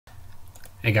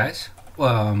Hey guys,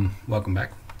 welcome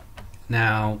back.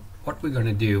 Now what we're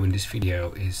gonna do in this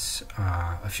video is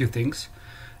a few things,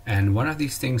 and one of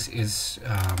these things is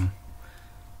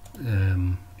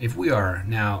if we are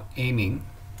now aiming,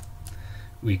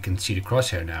 we can see the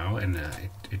crosshair now, and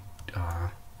it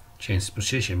changes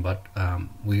position, but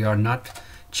we are not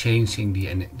changing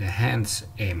the hands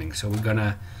aiming. So we're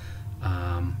gonna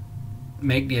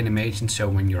make the animation so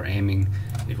when you're aiming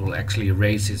it will actually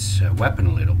raise its weapon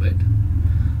a little bit.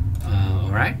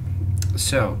 Alright,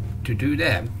 so to do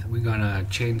that we're gonna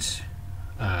change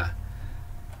our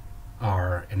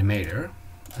animator.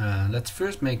 Let's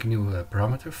first make a new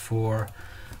parameter for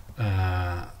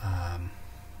a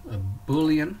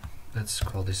boolean. Let's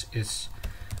call this is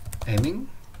aiming.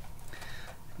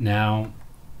 Now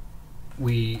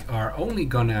we are only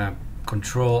gonna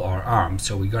control our arm,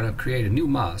 so we're gonna create a new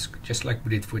mask just like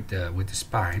we did with the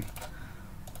spine.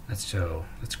 Let's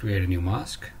create a new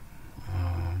mask.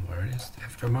 Where it is, the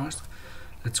after mask.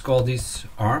 Let's call these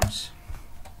arms,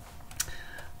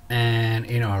 and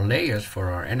in our layers for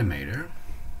our animator,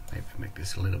 maybe make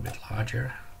this a little bit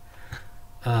larger.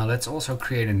 Let's also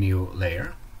create a new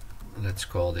layer. Let's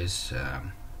call this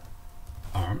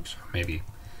arms, or maybe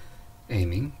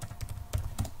aiming,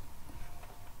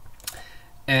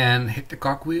 and hit the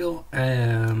cogwheel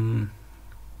and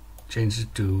change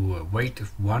it to weight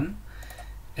of 1,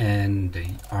 and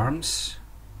the arms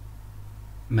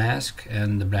mask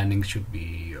and the blending should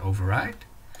be override.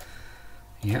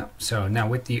 Yeah, so now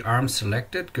with the arm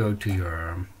selected, go to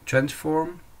your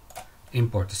transform,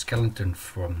 import the skeleton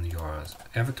from your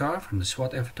avatar, from the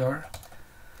SWAT avatar,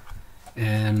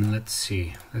 and let's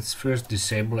see, let's first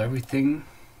disable everything,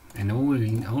 and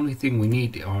the only thing we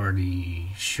need are the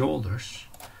shoulders.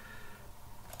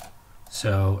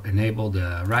 So enable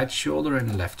the right shoulder and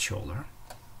the left shoulder.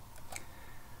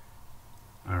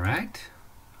 Alright,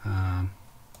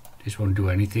 this won't do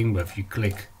anything, but if you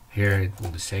click here it will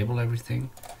disable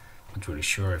everything. Not really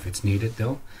sure if it's needed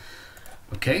though.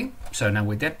 Okay, so now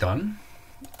with that done,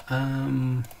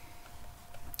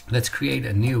 let's create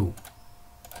a new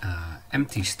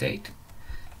empty state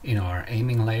in our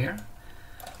aiming layer.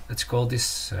 Let's call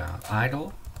this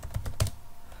idle,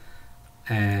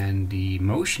 and the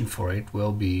motion for it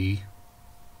will be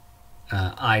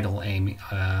idle aiming.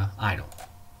 Idle,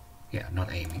 yeah,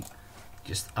 not aiming,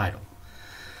 just idle.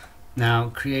 Now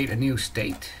create a new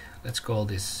state. Let's call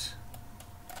this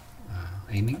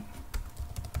aiming,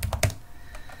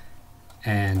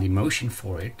 and the motion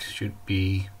for it should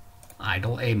be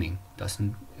idle aiming.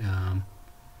 Doesn't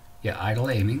yeah, idle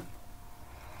aiming.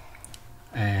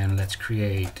 And let's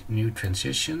create new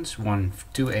transitions, one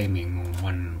to aiming,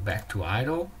 one back to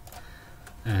idle,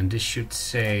 and this should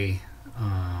say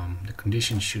the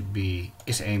condition should be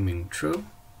is aiming true,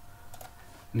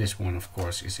 and this one of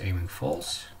course is aiming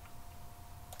false.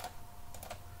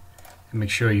 And make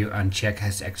sure you uncheck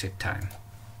has exit time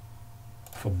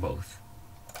for both.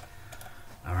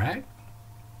 Alright,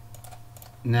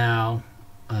 now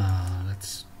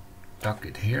let's dock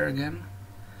it here again.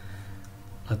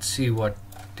 Let's see what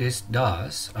this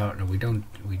does. Oh no, we don't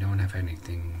have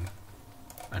anything.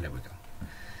 Oh, there we go.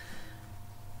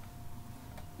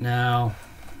 Now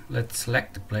let's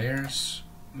select the player's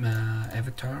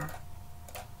avatar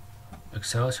like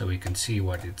so we can see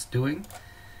what it's doing.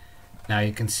 Now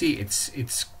you can see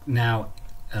it's now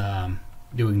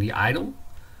doing the idle,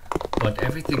 but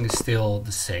everything is still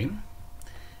the same.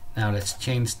 Now let's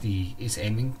change the is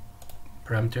aiming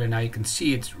parameter. Now you can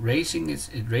see it's raising it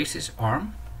raised its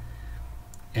arm,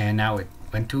 and now it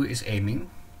went to is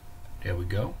aiming. There we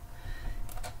go.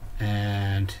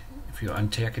 And if you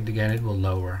uncheck it again, it will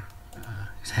lower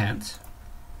his hands.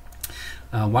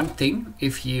 One thing,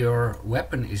 if your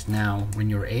weapon is now when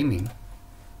you're aiming,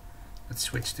 let's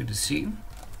switch to the scene.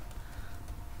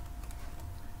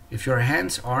 If your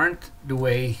hands aren't the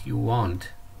way you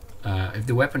want, if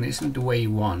the weapon isn't the way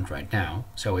you want right now,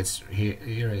 so it's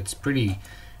here it's pretty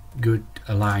good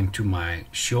aligned to my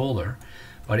shoulder,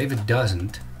 but if it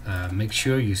doesn't, make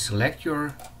sure you select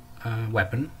your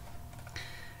weapon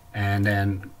and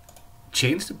then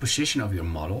change the position of your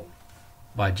model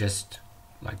by just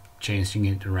like changing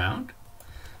it around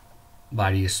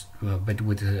by this, but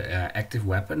with the active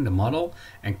weapon, the model,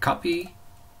 and copy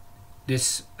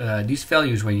this these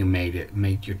values when you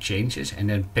made your changes, and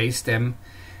then paste them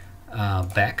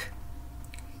back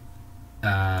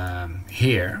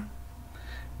here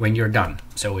when you're done,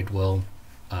 so it will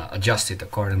adjust it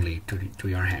accordingly to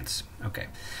your hands. Okay,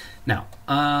 now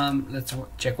let's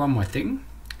check one more thing.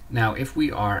 Now if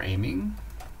we are aiming,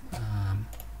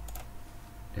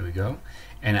 there we go,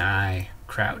 and I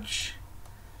crouch,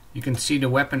 you can see the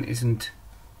weapon isn't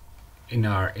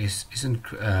isn't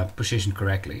positioned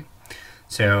correctly.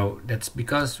 So that's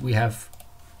because we have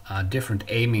different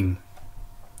aiming.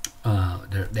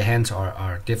 The hands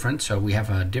are different, so we have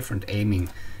a different aiming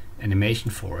animation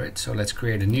for it. So let's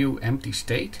create a new empty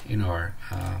state in our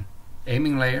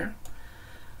aiming layer.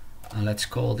 Let's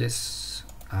call this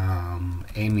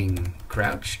aiming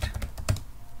crouched,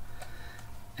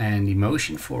 and the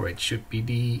motion for it should be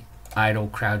the idle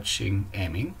crouching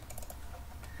aiming.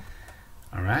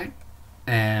 Alright,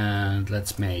 and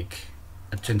let's make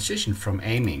a transition from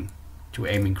aiming to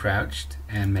aiming crouched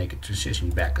and make a transition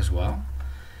back as well.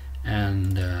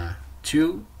 And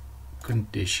two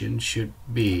conditions should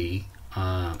be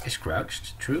is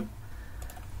crouched true,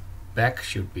 back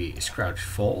should be is crouched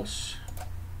false.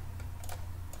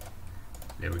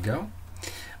 There we go.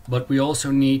 But we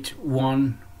also need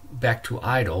one back to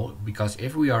idle, because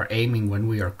if we are aiming when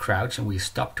we are crouched and we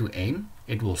stop to aim,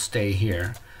 it will stay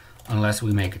here unless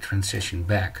we make a transition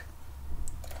back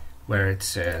where it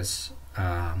says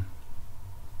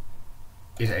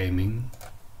is aiming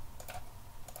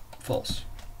false.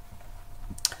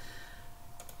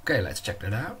 Okay, let's check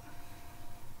that out.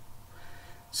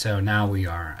 So now we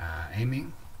are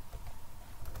aiming.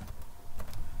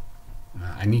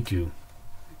 I need to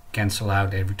cancel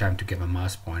out every time to give a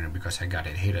mouse pointer because I got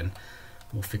it hidden.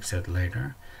 We'll fix that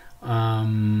later.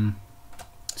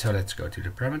 So let's go to the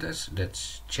parameters.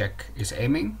 Let's check is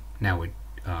aiming. Now it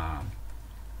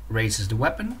raises the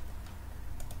weapon.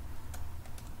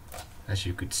 As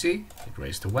you could see, it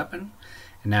raised the weapon.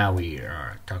 And now we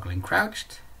are toggling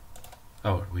crouched.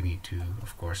 Oh, we need to,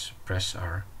 of course, press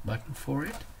our button for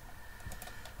it.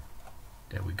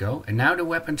 There we go. And now the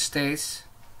weapon stays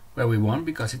where we want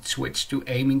because it switched to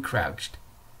aiming crouched.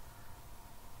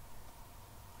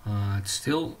 It's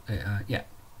still, yeah.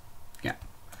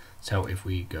 So if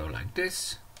we go like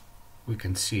this, we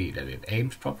can see that it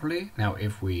aims properly. Now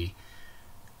if we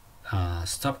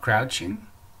stop crouching,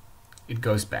 it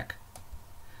goes back.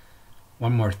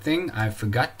 One more thing, I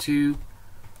forgot to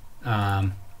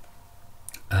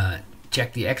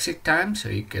check the exit time so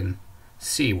you can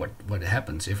see what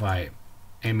happens if I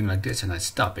aiming like this and I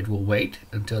stop. It will wait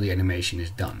until the animation is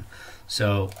done.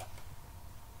 So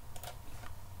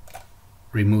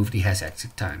remove the has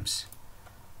exit times,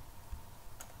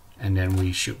 and then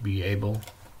we should be able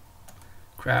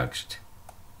crouched.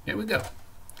 There we go.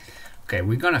 Okay,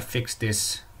 we're gonna fix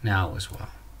this now as well,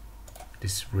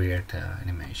 this weird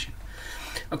animation.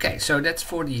 Okay, so that's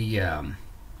for the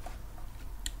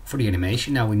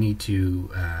animation. Now we need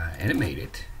to animate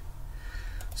it.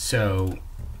 So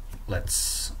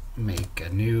let's make a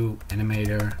new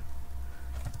animator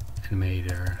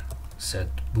set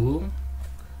bool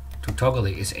to toggle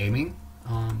it is aiming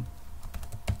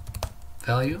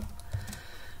value,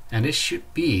 and this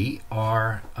should be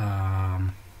our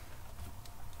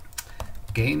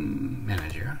game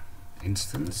manager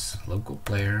instance local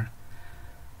player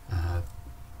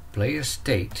player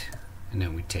state, and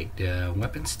then we take the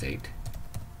weapon state.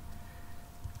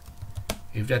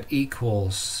 If that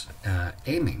equals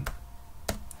aiming,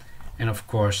 and of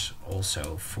course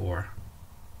also for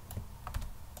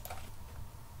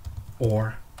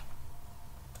or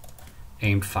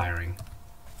aimed firing.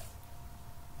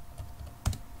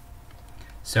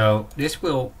 So this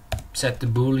will set the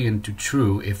boolean to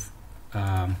true if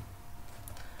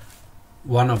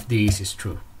one of these is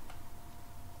true.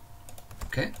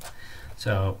 Okay,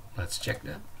 so let's check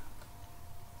that.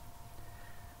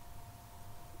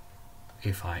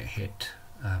 If I hit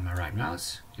my right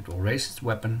mouse, it will raise its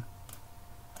weapon,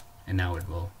 and now it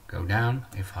will go down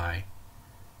if I...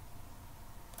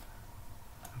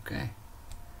 Okay,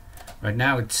 right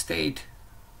now it stayed.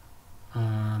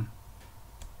 I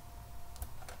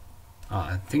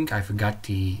think I forgot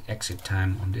the exit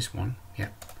time on this one. Yeah.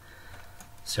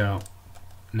 So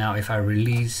now if I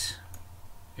release,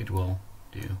 it will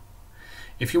do.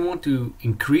 If you want to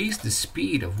increase the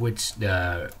speed of which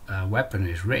the weapon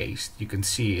is raised, you can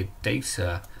see it takes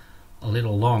a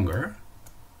little longer.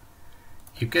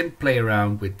 You can play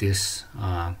around with this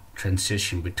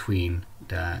transition between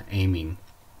the aiming.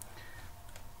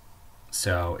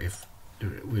 So if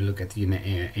we look at the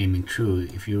aiming true,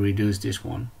 if you reduce this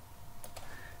one,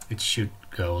 it should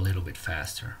go a little bit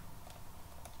faster.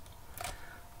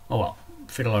 Oh well,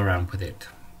 fiddle around with it.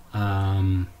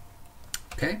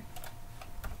 Okay.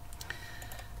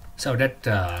 So that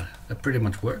pretty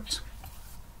much works.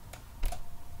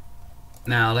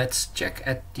 Now let's check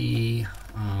at the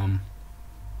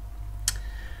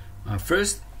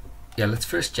first. Yeah, let's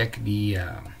first check the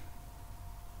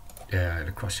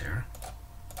crosshair.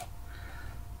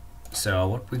 So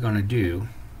what we're gonna do?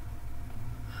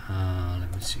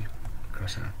 Let me see,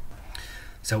 crosshair.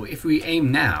 So if we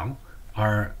aim now,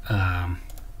 our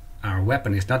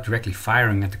weapon is not directly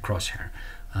firing at the crosshair.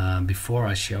 Before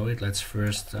I show it, let's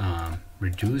first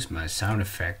reduce my sound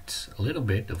effects a little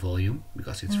bit, the volume,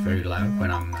 because it's very loud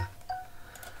when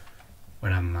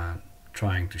I'm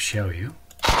trying to show you.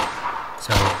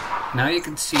 So now you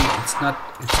can see it's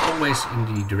always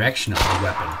in the direction of the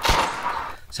weapon.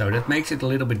 So that makes it a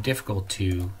little bit difficult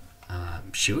to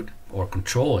shoot or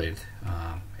control it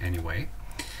anyway.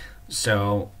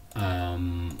 So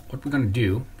what we're going to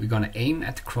do, we're going to aim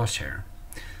at the crosshair.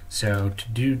 So to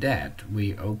do that,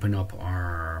 we open up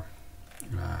our,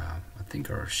 I think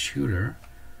our shooter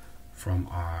from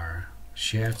our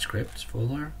shared scripts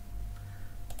folder.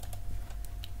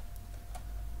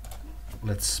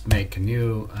 Let's make a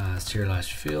new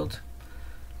serialized field.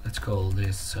 Let's call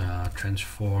this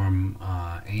transform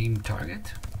aim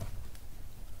target.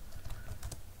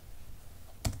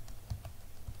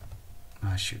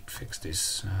 I should fix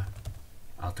this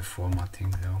auto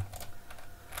formatting though.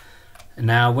 And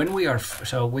now when we are,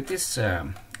 so with this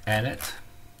added,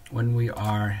 when we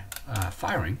are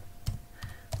firing,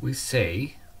 we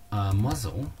say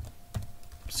muzzle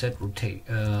set rotate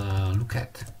look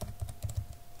at,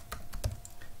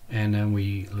 and then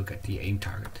we look at the aim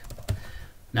target.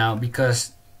 Now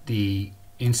because the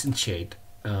instantiate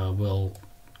will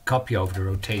copy over the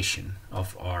rotation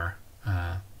of our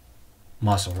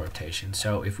muzzle rotation.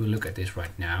 So if we look at this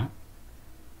right now,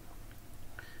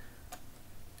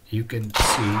 you can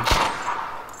see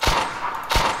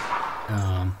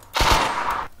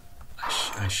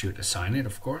I should assign it,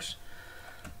 of course.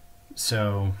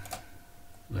 So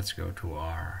let's go to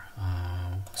our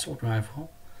assault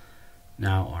rifle.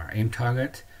 Now our aim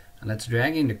target, and let's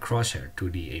drag in the crosshair to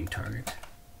the aim target.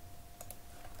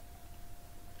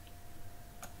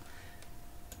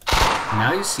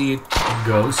 Now you see it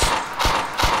goes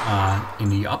in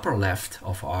the upper left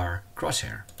of our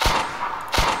crosshair.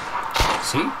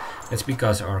 See? That's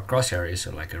because our crosshair is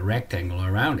like a rectangle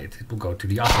around it. It will go to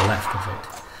the upper left of it.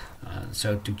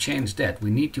 So to change that,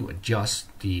 we need to adjust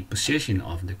the position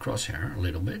of the crosshair a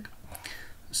little bit.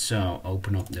 So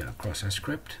open up the crosshair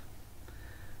script.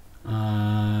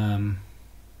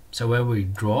 So when we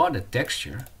draw the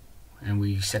texture and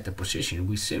we set the position,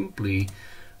 we simply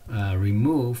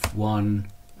remove one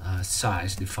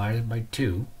size divided by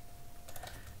 2,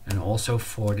 and also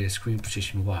for the screen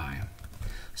position Y.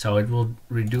 So it will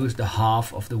reduce the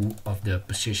half of the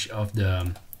position of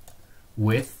the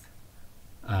width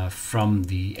from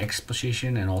the X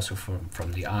position and also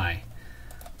from the Y.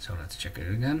 So let's check it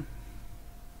again.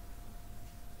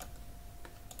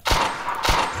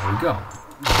 There we go.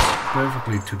 It's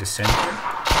perfectly to the center.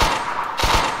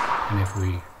 And if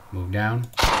we move down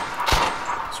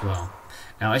as well.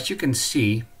 Now as you can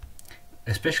see,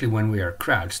 especially when we are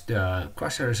crouched, the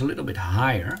crosshair is a little bit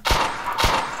higher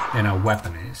than our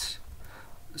weapon is.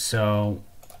 So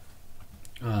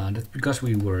that's because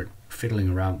we were fiddling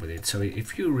around with it. So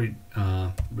if you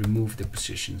remove the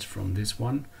positions from this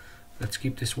one, let's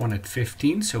keep this one at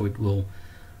 15, so it will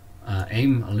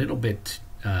aim a little bit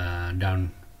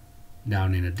down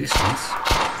in a distance.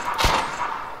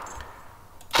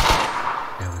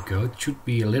 There we go. It should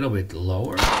be a little bit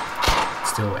lower,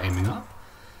 still aiming up.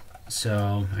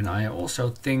 So, and I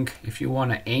also think if you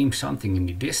want to aim something in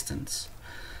the distance,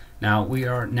 now we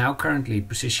are now currently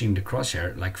positioning the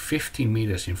crosshair like 15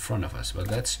 meters in front of us, but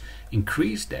let's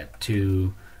increase that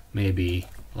to maybe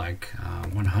like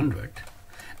 100.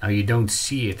 Now you don't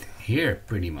see it here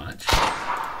pretty much,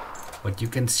 but you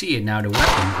can see it now. The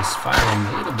weapon is firing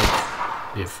a little bit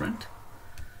different.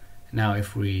 Now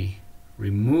if we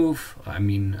remove,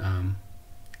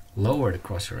 lower the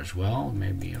crosshair as well,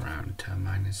 maybe around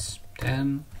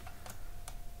 -10.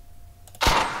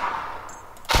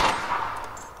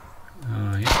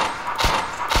 Yeah,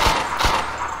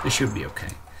 this should be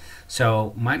okay.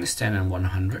 So -10 and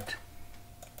 100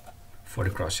 for the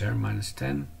crosshair,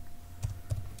 -10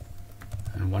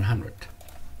 and 100.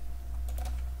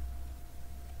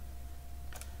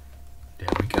 There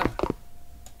we go.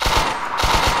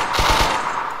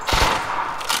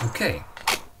 Okay.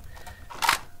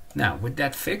 Now with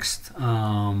that fixed,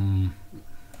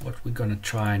 what we're gonna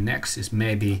try next is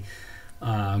maybe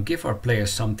give our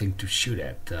players something to shoot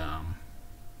at,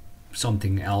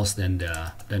 something else than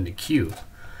the cube.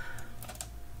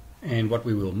 And what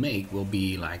we will make will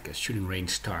be like a shooting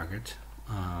range target.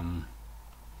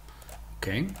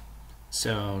 Okay,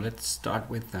 so let's start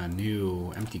with a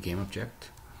new empty game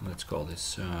object. Let's call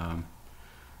this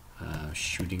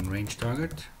shooting range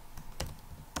target.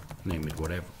 Name it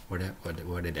what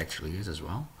it actually is as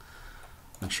well.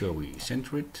 Make sure we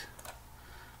center it.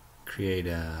 Create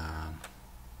a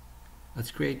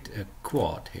let's create a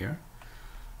quad here.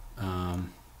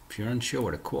 If you're unsure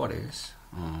what a quad is,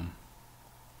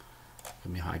 let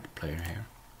me hide the player here.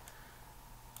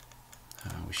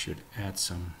 We should add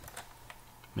some,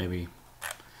 maybe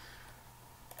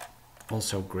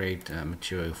also great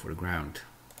material for the ground.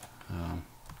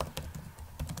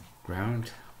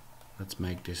 Ground, let's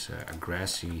make this a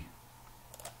grassy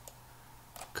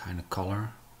kind of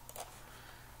color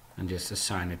and just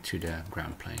assign it to the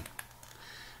ground plane.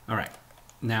 Alright,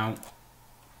 now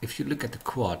if you look at the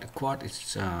quad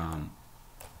is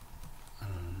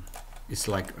it's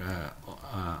like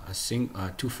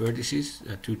two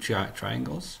vertices, two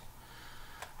triangles,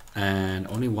 and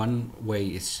only one way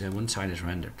is one side is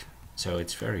rendered, so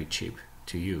it's very cheap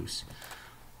to use.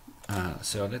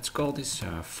 So let's call this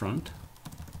front,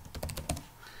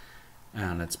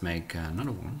 and let's make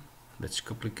another one. Let's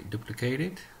duplicate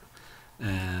it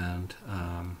and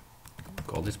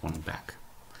call this one back,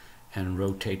 and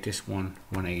rotate this one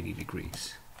 180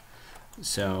 degrees.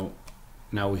 So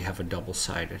now we have a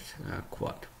double-sided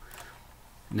quad.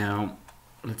 Now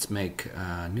let's make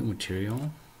a new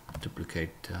material,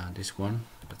 duplicate this one.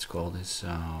 Let's call this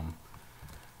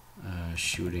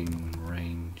shooting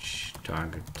range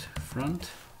target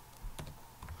front,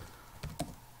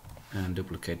 and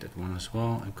duplicate that one as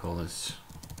well and call this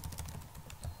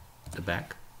the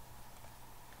back.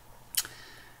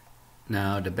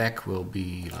 Now the back will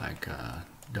be like a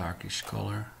darkish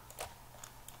color.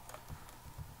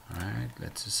 Alright,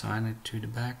 let's assign it to the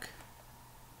back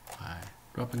by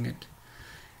dropping it.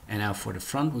 And now for the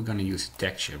front we're going to use a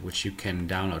texture which you can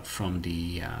download from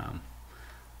the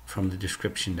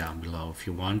description down below if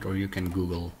you want, or you can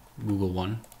Google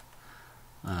one,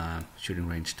 shooting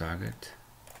range target.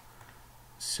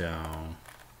 So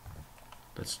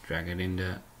let's drag it in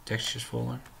the textures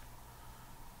folder.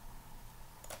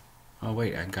 Oh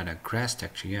wait, I got a grass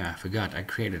texture. Yeah, I forgot. I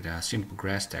created a simple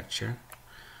grass texture.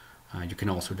 You can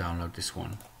also download this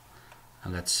one.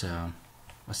 And let's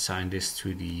assign this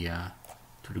to the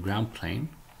ground plane.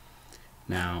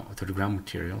 Now to the ground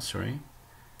material. Sorry.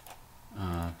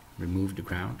 Remove the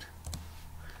ground.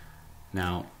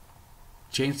 Now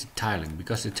change the tiling,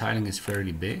 because the tiling is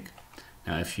fairly big.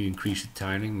 Now if you increase the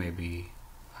tiling, maybe,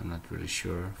 I'm not really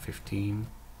sure, 15.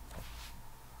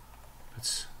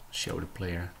 Let's show the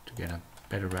player to get a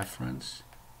better reference.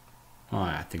 Oh,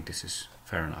 I think this is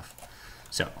fair enough.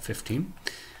 So 15.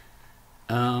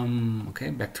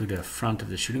 Okay, back to the front of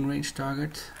the shooting range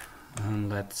target, and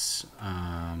let's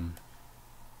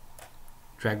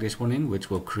drag this one in, which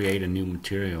will create a new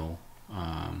material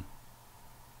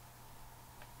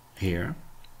here.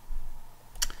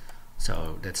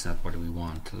 So that's not what we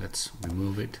want. Let's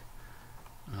remove it.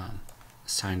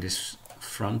 Assign this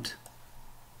front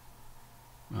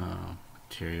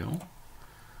material.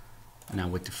 Now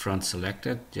with the front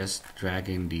selected, just drag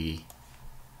in the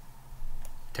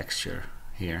texture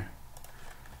here,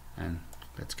 and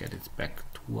let's get it back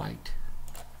to white.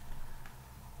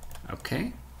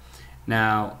 Okay,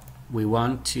 now we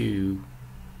want to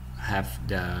have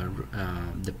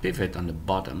the pivot on the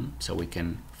bottom so we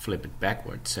can flip it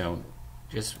backwards. So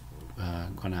just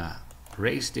gonna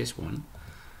raise this one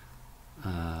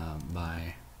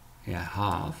by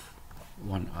half,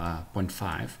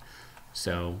 1.5,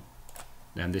 so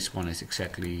then this one is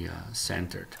exactly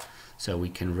centered, so we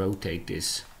can rotate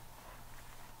this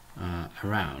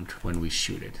around when we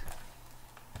shoot it.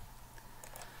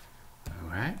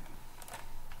 Alright,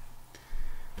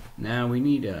 now we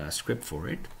need a script for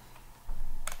it.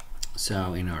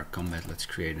 So in our combat, let's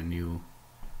create a new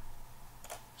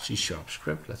C#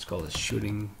 script. Let's call it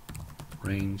shooting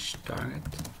range target.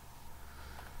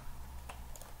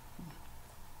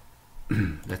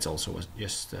 Let's also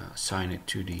just assign it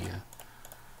to the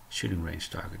shooting range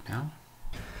target now.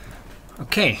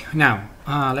 Okay, now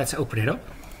let's open it up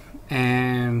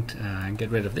and get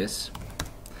rid of this.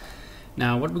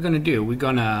 Now what we're going to do, we're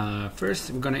going to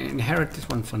inherit this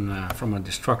one from a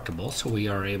destructible, so we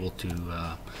are able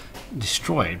to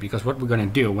destroy it. Because what we're going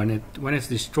to do, when it's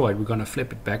destroyed, we're going to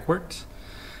flip it backwards,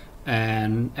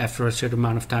 and after a certain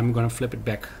amount of time we're going to flip it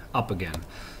back up again.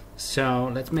 So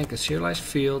let's make a serialized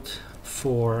field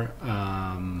for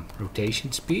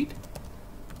rotation speed.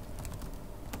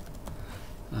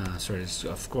 So it's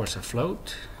of course a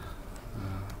float.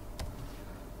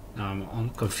 Now I'm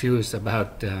confused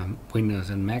about Windows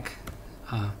and Mac.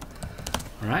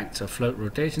 Alright, so float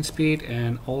rotation speed,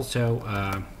 and also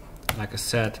like I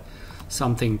said,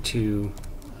 something to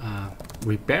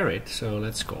repair it. So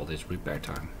let's call this repair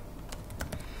time.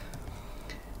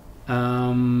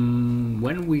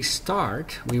 When we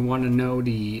start, we want to know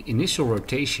the initial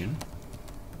rotation,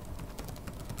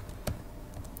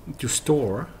 to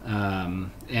store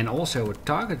and also a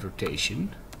target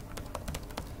rotation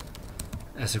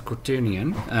as a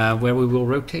quaternion where we will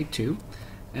rotate to,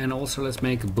 and also let's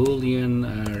make a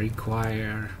boolean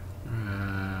requires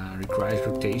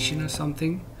rotation or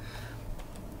something.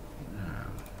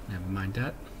 Never mind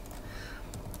that.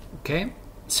 Okay,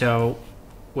 so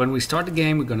when we start the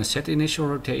game, we're going to set the initial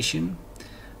rotation.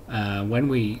 When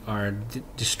we are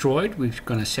destroyed, we're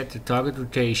going to set the target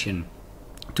rotation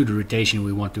to the rotation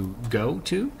we want to go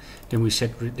to. Then we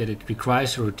set that it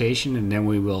requires a rotation, and then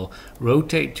we will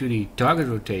rotate to the target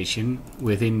rotation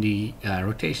within the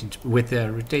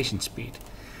rotation speed.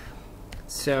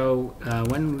 So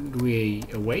when we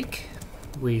awake,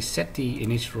 we set the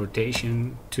initial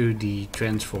rotation to the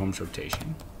transforms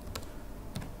rotation.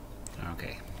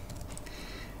 Okay.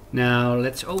 Now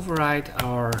let's override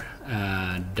our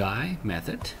die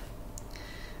method.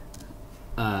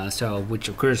 Which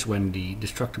occurs when the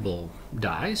destructible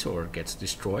dies or gets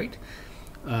destroyed.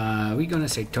 We're gonna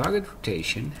say target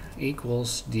rotation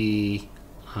equals the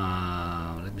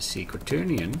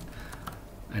quaternion,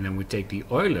 and then we take the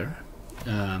Euler,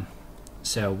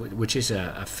 which is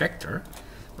a vector.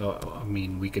 I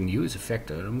mean, we can use a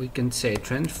vector, and we can say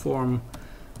transform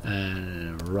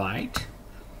right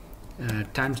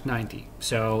times 90.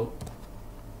 So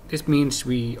this means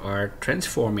we are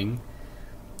transforming.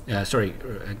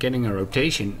 Getting a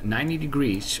rotation 90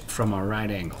 degrees from our right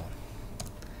angle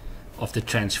of the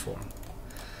transform.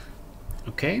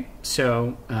 Okay,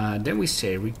 so then we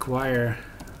say require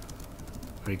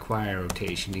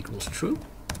rotation equals true.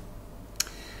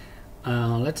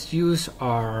 Let's use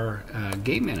our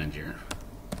game manager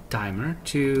timer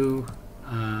to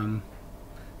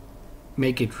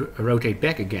make it rotate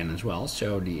back again as well.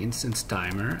 So the instance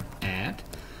timer add.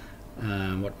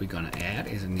 What we're gonna add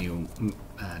is a new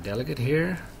delegate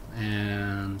here,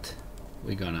 and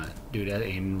we're gonna do that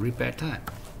in repair time.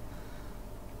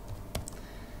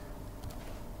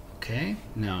 Okay,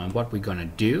 now what we're gonna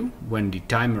do when the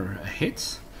timer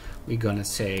hits, we're gonna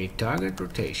say target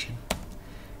rotation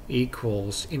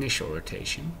equals initial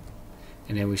rotation,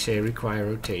 and then we say require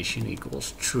rotation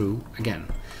equals true again,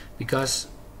 because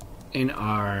in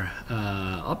our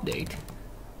update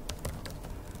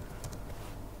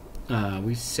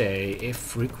we say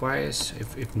if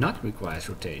not requires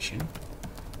rotation,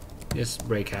 just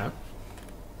break out,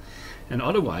 and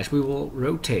otherwise we will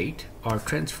rotate our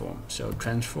transform. So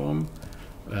transform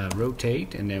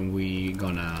rotate, and then we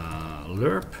gonna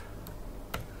lerp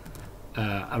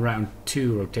around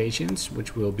 2 rotations,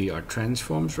 which will be our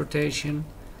transforms rotation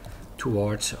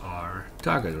towards our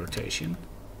target rotation.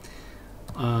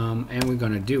 And we're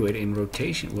going to do it in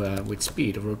rotation with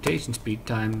speed of rotation speed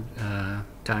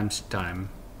times time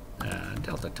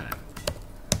delta time.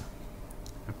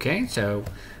 Okay, so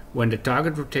when the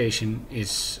target rotation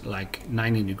is like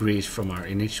 90 degrees from our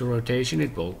initial rotation,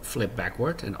 it will flip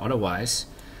backward, and otherwise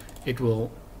it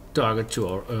will target to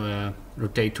our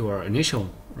rotate to our initial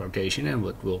rotation, and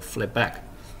it will flip back.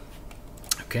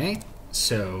 Okay,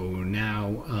 so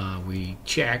now we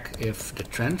check if the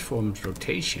transforms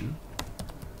rotation,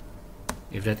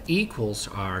 if that equals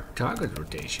our target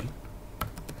rotation,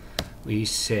 we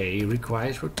say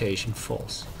requires rotation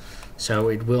false. So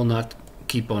it will not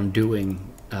keep on doing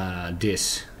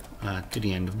this to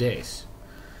the end of days.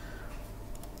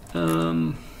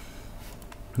 Yeah,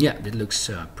 that looks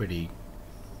pretty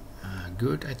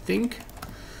good, I think.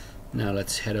 Now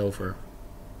let's head over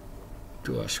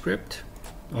to our script,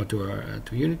 or to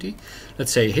Unity.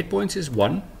 Let's say hit points is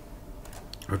 1,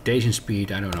 rotation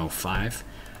speed, I don't know, 5,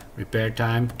 repair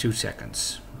time 2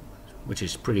 seconds, which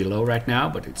is pretty low right now,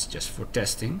 but it's just for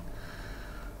testing.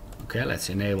 Okay, let's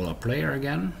enable our player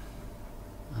again.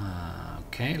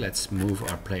 Okay, let's move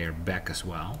our player back as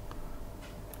well.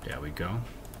 There we go.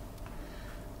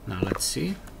 Now let's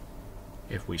see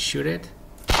if we shoot it.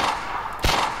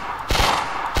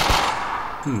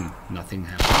 Nothing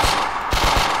happens.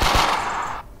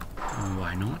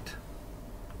 Why not?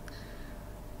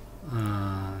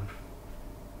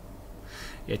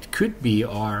 It could be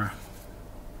our,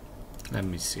 let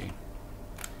me see,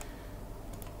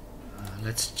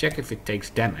 let's check if it takes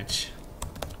damage.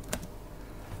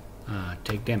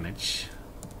 Take damage,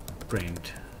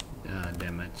 print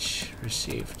damage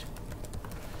received.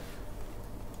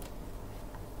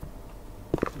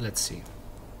 Let's see.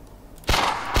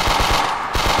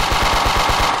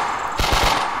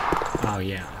 Oh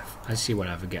yeah, I see what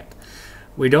I forget.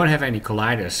 We don't have any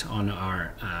colliders on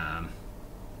our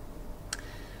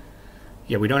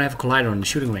we don't have a collider on the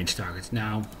shooting range targets.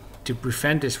 Now, to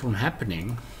prevent this from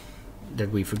happening, that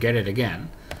we forget it again,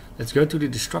 let's go to the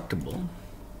destructible,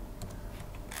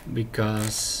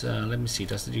 because let me see,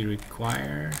 does it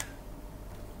require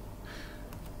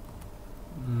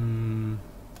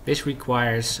this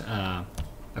requires a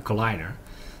collider,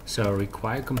 so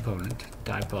require component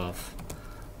type of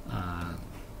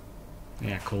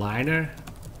collider.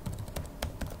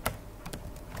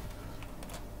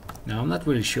 Now I'm not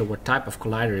really sure what type of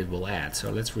collider it will add,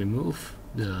 so let's remove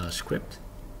the script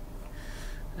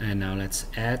and now let's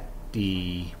add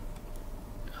the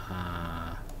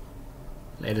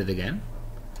add it again.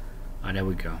 There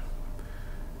we go.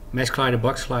 Mesh collider,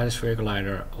 box collider, sphere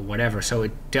collider, or whatever. So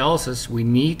it tells us we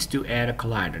need to add a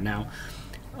collider. Now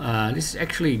this is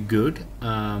actually good.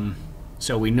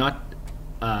 So we're not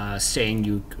saying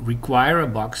you require a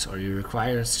box or you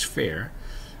require a sphere.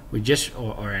 We just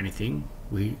or anything.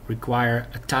 We require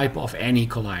a type of any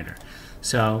collider.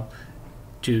 So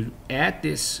to add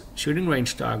this shooting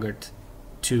range target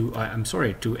to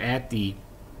to add the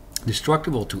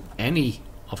destructible to any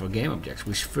of our game objects,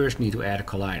 we first need to add a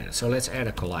collider. So let's add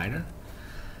a collider,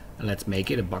 and let's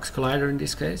make it a box collider in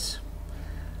this case,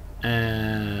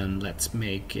 and let's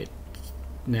make it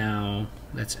now,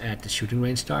 let's add the shooting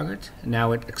range target, and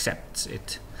now it accepts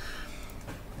it.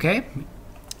 Okay,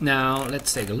 now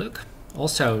let's take a look.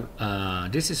 Also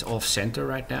this is off center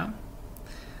right now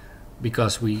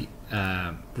because we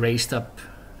raised up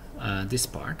this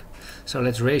part. So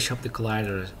let's raise up the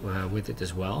collider with it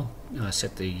as well,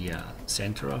 set the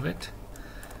center of it,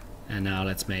 and now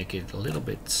let's make it a little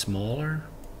bit smaller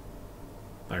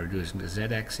by reducing the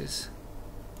z-axis,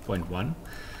 0.1.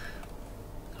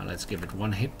 Now let's give it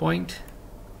 1 hit point,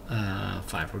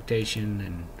 5 rotation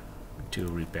and 2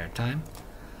 repair time.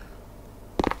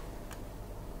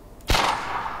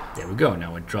 There we go,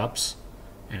 now it drops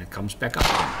and it comes back up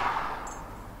again.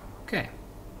 Okay.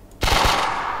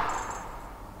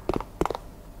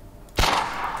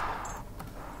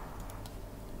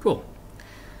 Cool.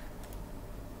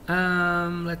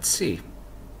 Let's see.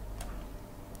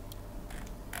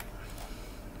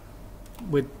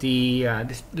 With the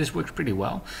this works pretty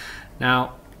well.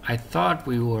 Now I thought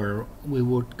we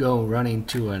would go run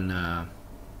into a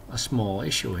small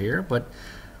issue here, but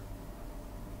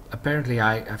apparently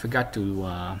I forgot to.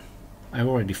 I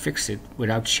already fixed it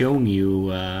without showing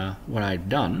you what I've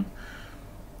done.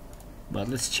 But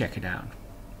let's check it out.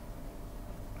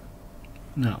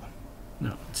 No,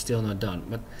 it's still not done.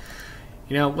 But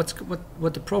you know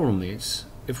what the problem is?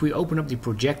 If we open up the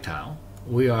projectile,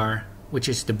 which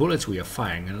is the bullets we are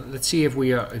firing, and let's see if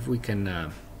we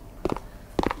can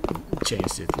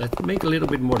change it. Let's make a little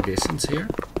bit more distance here.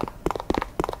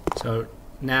 So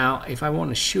now, if I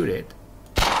want to shoot it,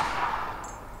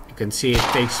 you can see it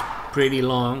takes pretty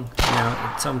long.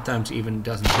 Now it sometimes even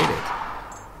doesn't hit it.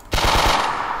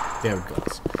 There it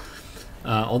goes.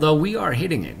 Although we are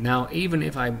hitting it now, even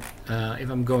if I'm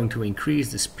going to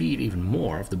increase the speed even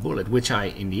more of the bullet, which I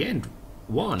in the end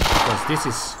want, because this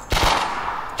is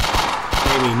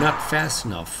maybe not fast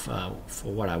enough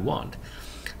for what I want.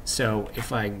 So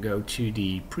if I go to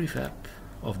the prefab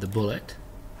of the bullet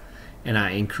and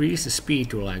I increase the speed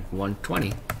to like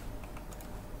 120,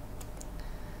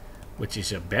 which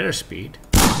is a better speed,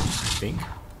 I think.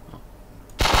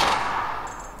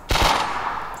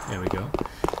 There we go.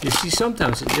 You see,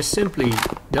 sometimes it just simply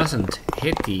doesn't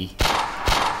hit the...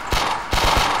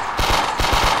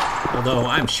 Although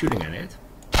I'm shooting at it,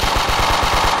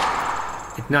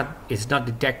 it's not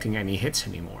detecting any hits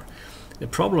anymore. The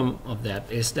problem of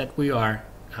that is that we are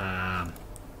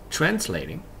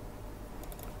translating.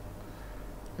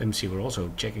 Let me see, we're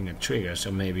also checking a trigger,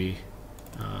 so maybe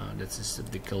this is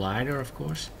the collider, of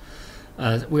course.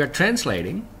 We are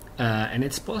translating, and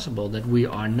it's possible that we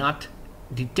are not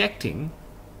detecting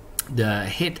the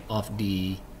hit of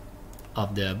the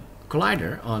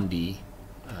collider on the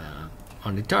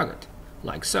target,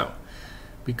 like so,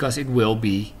 because it will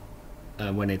be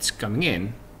when it's coming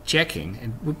in checking,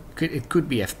 and it could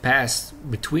be have passed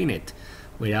between it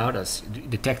without us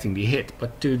detecting the hit.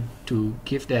 But to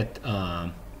give that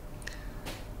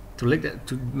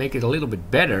to make it a little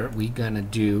bit better, we're gonna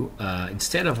do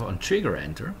instead of on trigger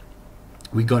enter,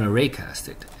 we're gonna raycast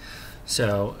it.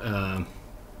 So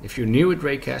if you're new at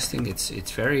raycasting,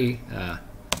 it's very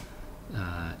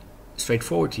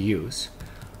straightforward to use.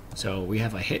 So we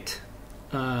have a hit,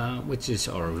 which is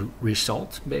our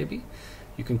result, maybe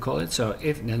you can call it. So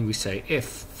then we say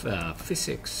if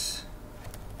physics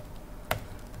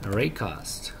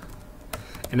raycast,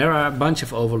 and there are a bunch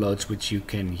of overloads which you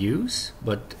can use,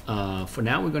 but for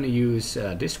now we're going to use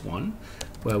this one,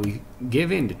 where we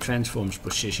give in the transform's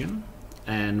position,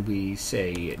 and we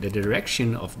say the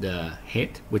direction of the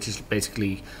hit, which is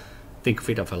basically, think of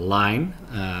it of a line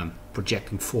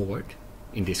projecting forward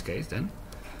in this case then.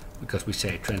 because we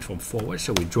say transform forward.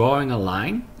 So we're drawing a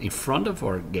line in front of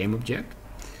our game object,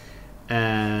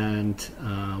 and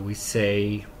we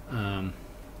say,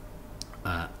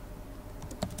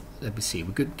 let me see,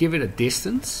 we could give it a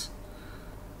distance.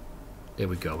 There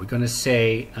we go. We're going to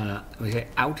say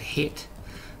out hit.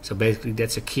 So basically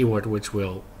that's a keyword which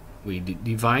we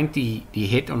define the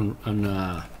hit on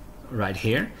right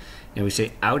here, and we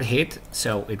say out hit,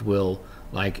 so it will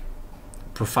like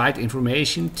provide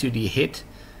information to the hit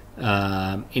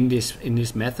in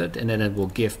this method, and then it will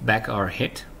give back our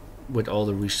hit with all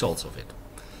the results of it,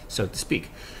 so to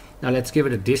speak. Now let's give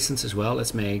it a distance as well.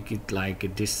 Let's make it like a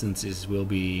distance will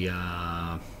be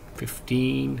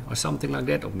 15 or something like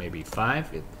that, or maybe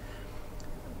 5. It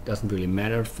doesn't really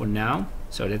matter for now.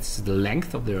 So that's the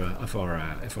length of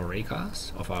our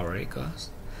raycast.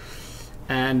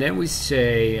 And then we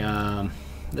say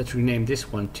let's rename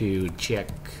this one to check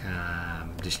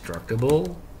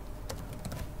destructible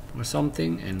or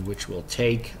something, and which will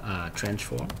take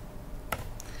transform.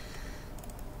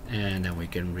 And then we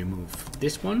can remove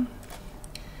this one.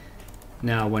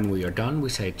 Now when we are done, we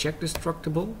say check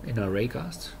destructible in our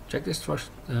raycast. Check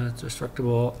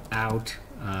destructible out,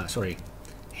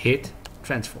 hit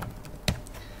transform.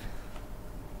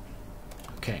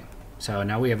 Okay, so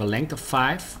now we have a length of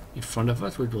 5 in front of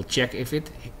us, which will check if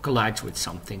it collides with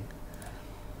something.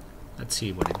 Let's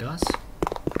see what it does.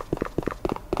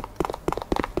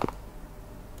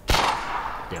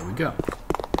 There we go.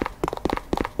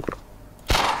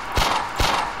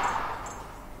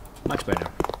 Much better.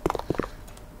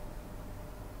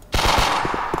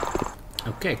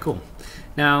 Okay, cool.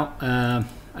 Now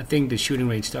I think the shooting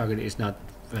range target is not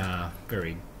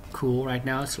very cool right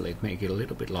now, so let's make it a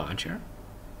little bit larger,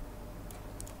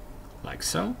 like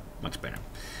so. Much better.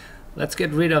 Let's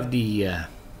get rid of the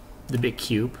big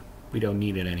cube. We don't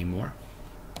need it anymore,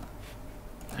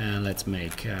 and let's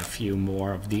make a few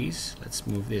more of these. Let's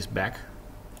move this back.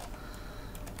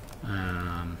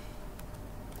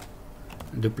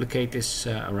 Duplicate this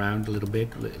around a little bit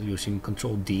using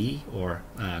Control D or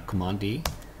Command D.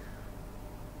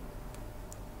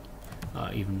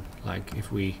 Even like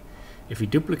if we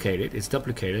duplicate it, it's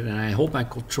duplicated, and I hold my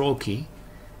Control key,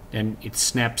 then it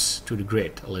snaps to the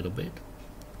grid a little bit.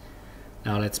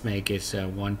 Now let's make it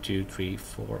 1, 2, 3,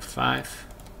 4, 5.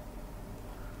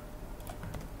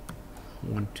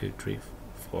 1, 2, 3,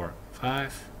 4,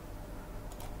 5.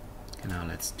 And now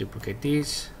let's duplicate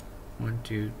these. 1,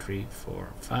 2, 3,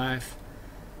 4, 5.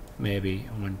 Maybe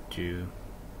 1, 2,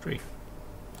 3.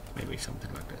 Maybe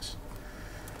something like this.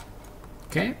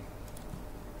 Okay.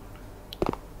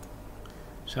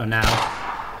 So now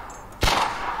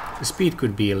the speed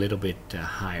could be a little bit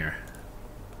higher.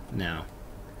 Now,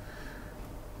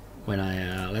 when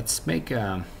I let's make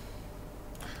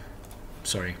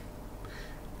sorry,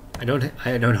 I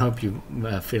don't hope you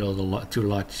fiddle too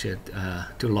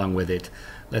long with it.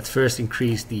 Let's first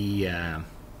increase the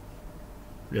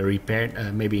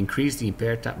repair, maybe increase the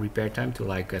repair time to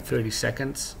like 30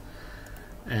 seconds,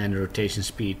 and the rotation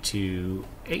speed to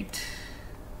 8.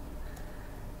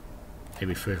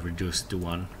 Maybe first reduce it to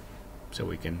 1, so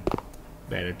we can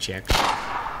better check.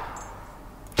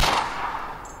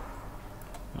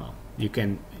 Well,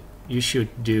 you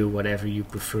should do whatever you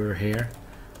prefer here.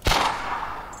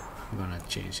 I'm gonna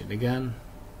change it again.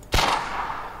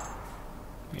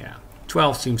 Yeah,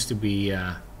 12 seems to be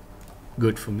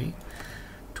good for me.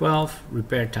 12,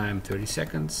 repair time 30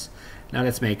 seconds. Now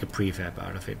let's make a prefab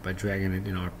out of it by dragging it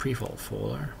in our prefab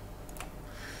folder.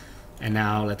 And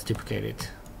now let's duplicate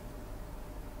it.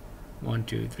 1,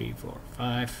 2, 3, 4,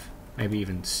 5, maybe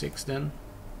even 6 then.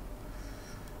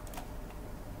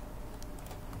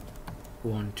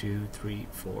 1, 2, 3,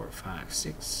 4, 5,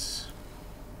 6.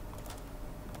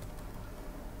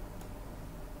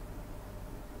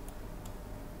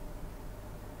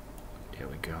 There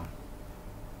we go.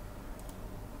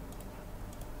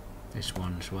 This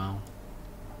one as well.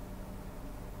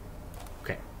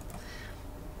 Okay.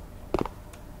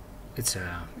 It's okay,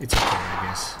 I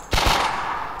guess.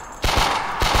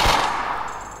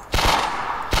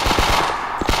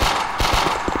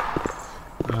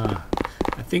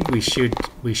 I think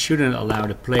we shouldn't allow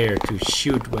the player to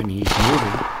shoot when he's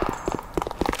moving,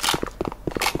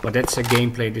 but that's a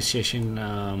gameplay decision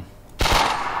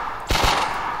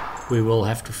we will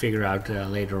have to figure out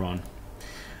later on.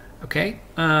 Okay.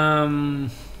 One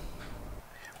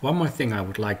more thing I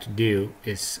would like to do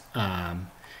is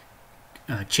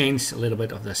change a little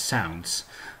bit of the sounds.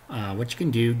 What you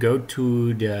can do, go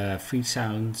to the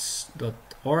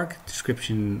freesounds.org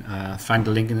description, find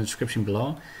the link in the description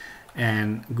below,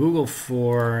 and Google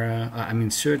for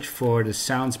search for the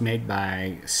sounds made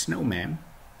by Snowman.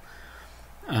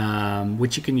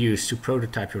 which you can use to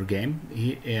prototype your game.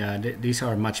 These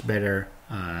are much better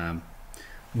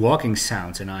walking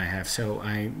sounds than I have, so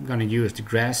I'm gonna use the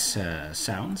grass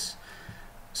sounds.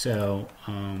 So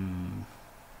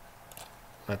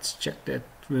let's check that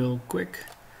real quick.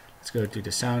 Let's go to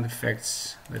the sound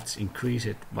effects, let's increase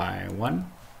it by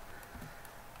 1,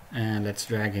 and let's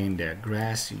drag in the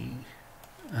grassy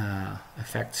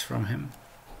effects from him.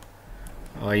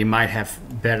 Or you might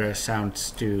have better sounds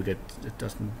too that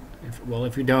doesn't,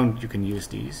 if you don't, you can use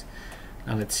these.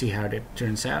 Now let's see how that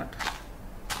turns out.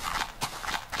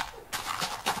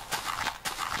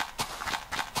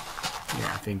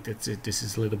 Yeah, I think that's it. This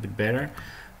is a little bit better,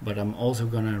 but I'm also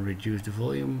gonna reduce the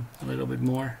volume a little bit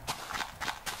more.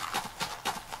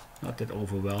 Not that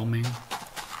overwhelming.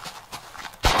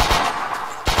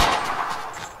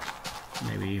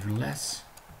 Maybe even less.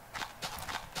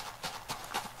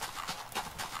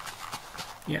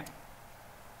 Yeah.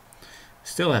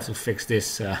 Still have to fix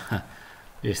this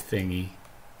this thingy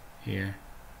here.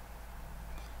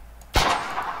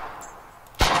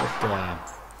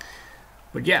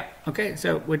 But yeah, okay,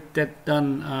 so with that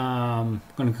done, I'm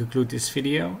going to conclude this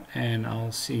video, and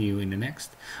I'll see you in the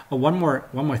next. Oh, one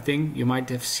more thing. You might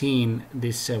have seen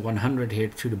this 100 here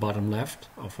to the bottom left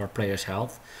of our player's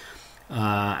health.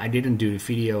 I didn't do the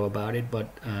video about it,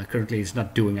 but currently it's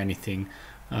not doing anything.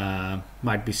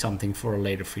 Might be something for a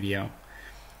later video.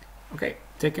 Okay,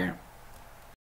 take care.